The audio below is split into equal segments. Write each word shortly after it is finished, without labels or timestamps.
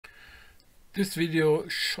This video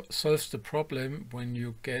solves the problem when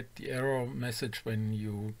you get the error message when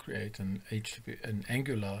you create an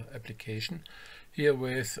Angular application. Here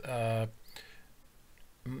with node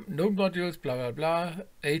modules, blah blah blah,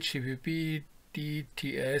 NgDTS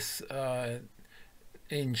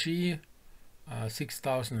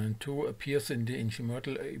NG6002 appears in the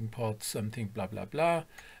NgModule imports something blah blah blah,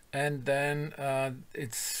 and then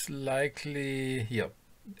it's likely here.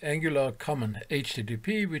 Angular common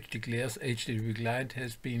HTTP, which declares HTTP client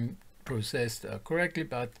has been processed correctly,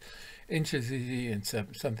 but NGCC and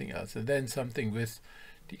something else, and then something with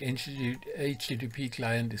the HTTP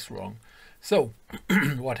client is wrong. So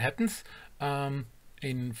what happens in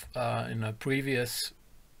a previous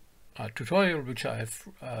tutorial which I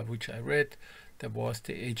read, there was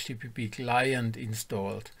the HTTP client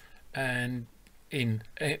installed and and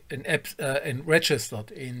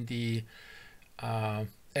registered in the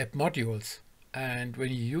app modules, and when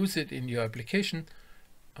you use it in your application,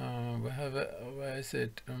 where is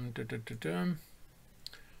it? I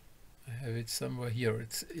have it somewhere here.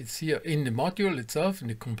 It's here in the module itself, in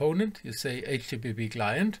the component. You say HTTP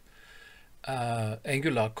client,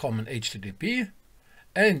 Angular common HTTP,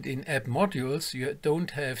 and in app modules you don't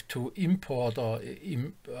have to import or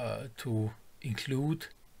to include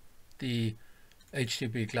the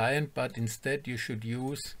HTTP client, but instead you should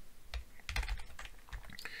use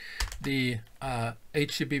the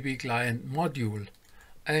HTTP client module,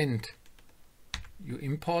 and you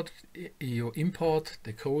import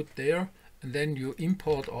the code there, and then you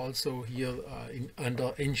import also here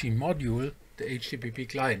under NgModule the HTTP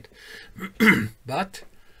client. But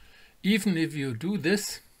even if you do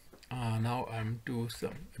this, now I'm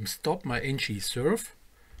stop my ngserve,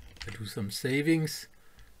 I do some savings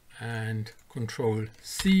and Control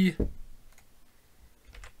C.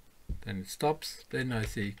 Then it stops, then I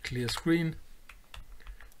say clear screen,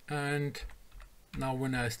 and now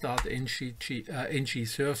when I start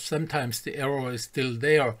NgServe, sometimes the error is still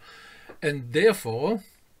there, and therefore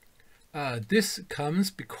this comes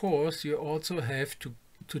because you also have to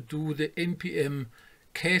do the npm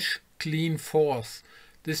cache clean force.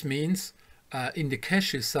 This means in the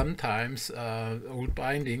caches sometimes old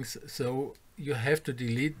bindings, so you have to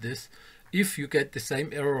delete this if you get the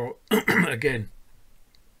same error again.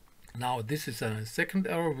 Now this is a second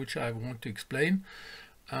error which I want to explain.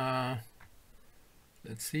 Let's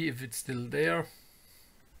see if it's still there.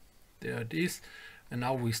 There it is. And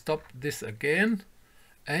now we stop this again,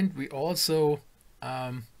 and we also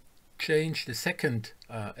change the second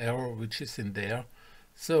error which is in there.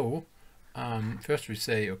 So first we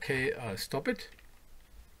say okay, stop it,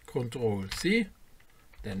 Control C,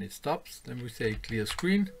 then it stops, then we say clear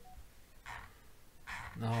screen.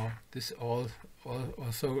 Now this also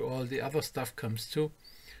all the other stuff comes too.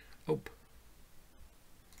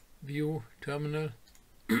 View terminal.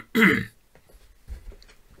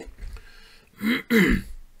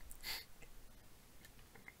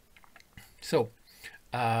 So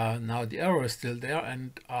now the error is still there,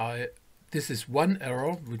 and this is one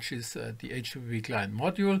error, which is the HTTP client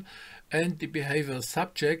module and the behavior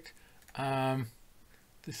subject. The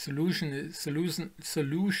solution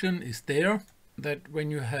is there, that when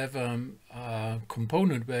you have a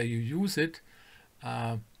component where you use it,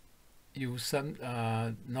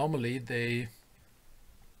 normally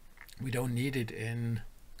we don't need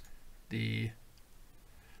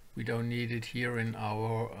it here in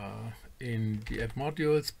our in the app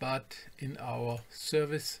modules, but in our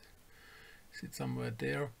service, is it somewhere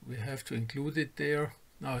there? We have to include it there.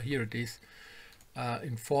 Now here it is.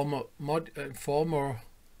 In former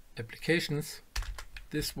applications,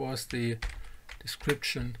 this was the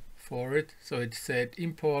description for it. So it said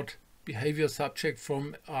import behavior subject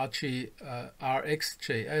from rxjs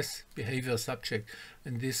behavior subject,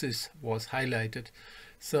 and this was highlighted.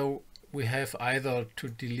 So we have either to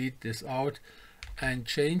delete this out and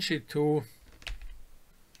change it to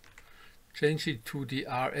the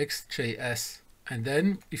rxjs, and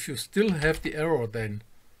then if you still have the error, then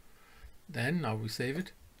now we save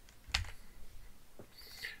it.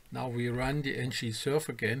 Now we run the ngserve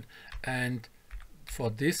again, and for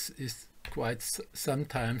this is quite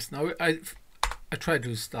sometimes. Now I try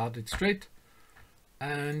to start it straight,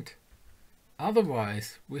 and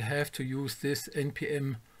otherwise we have to use this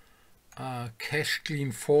npm cache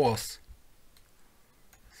clean force.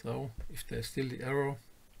 So if there's still the error,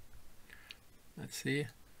 let's see.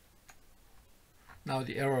 Now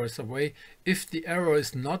the error is away. If the error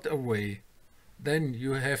is not away, then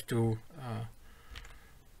you have to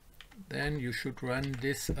then you should run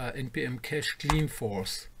this npm cache clean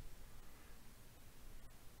force.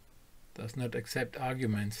 Does not accept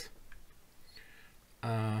arguments.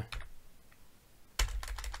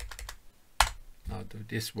 with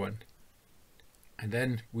this one. And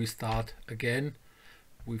then we start again.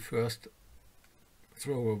 We first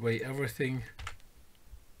throw away everything.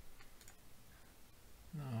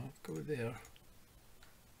 Now go there.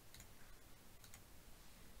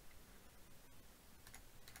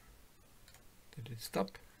 Did it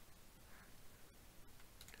stop?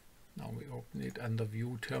 Now we open it under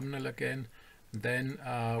View Terminal again. Then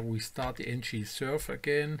we start the NgServe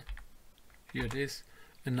again. Here it is.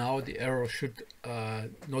 And now the error should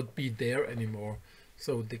not be there anymore.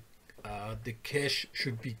 So the cache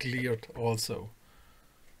should be cleared also.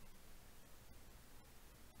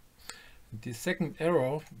 The second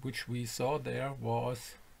error which we saw there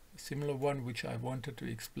was a similar one which I wanted to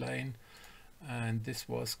explain, and this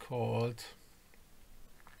was called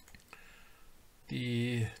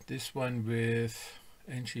this one with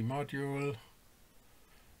NgModule,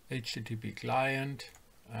 HTTP client,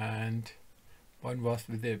 and one was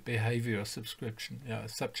with the behavior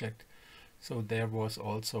subject. So there was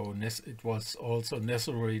also it was also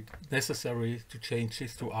necessary to change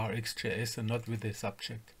this to rxjs and not with the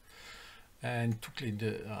subject, and to clean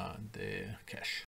the cache.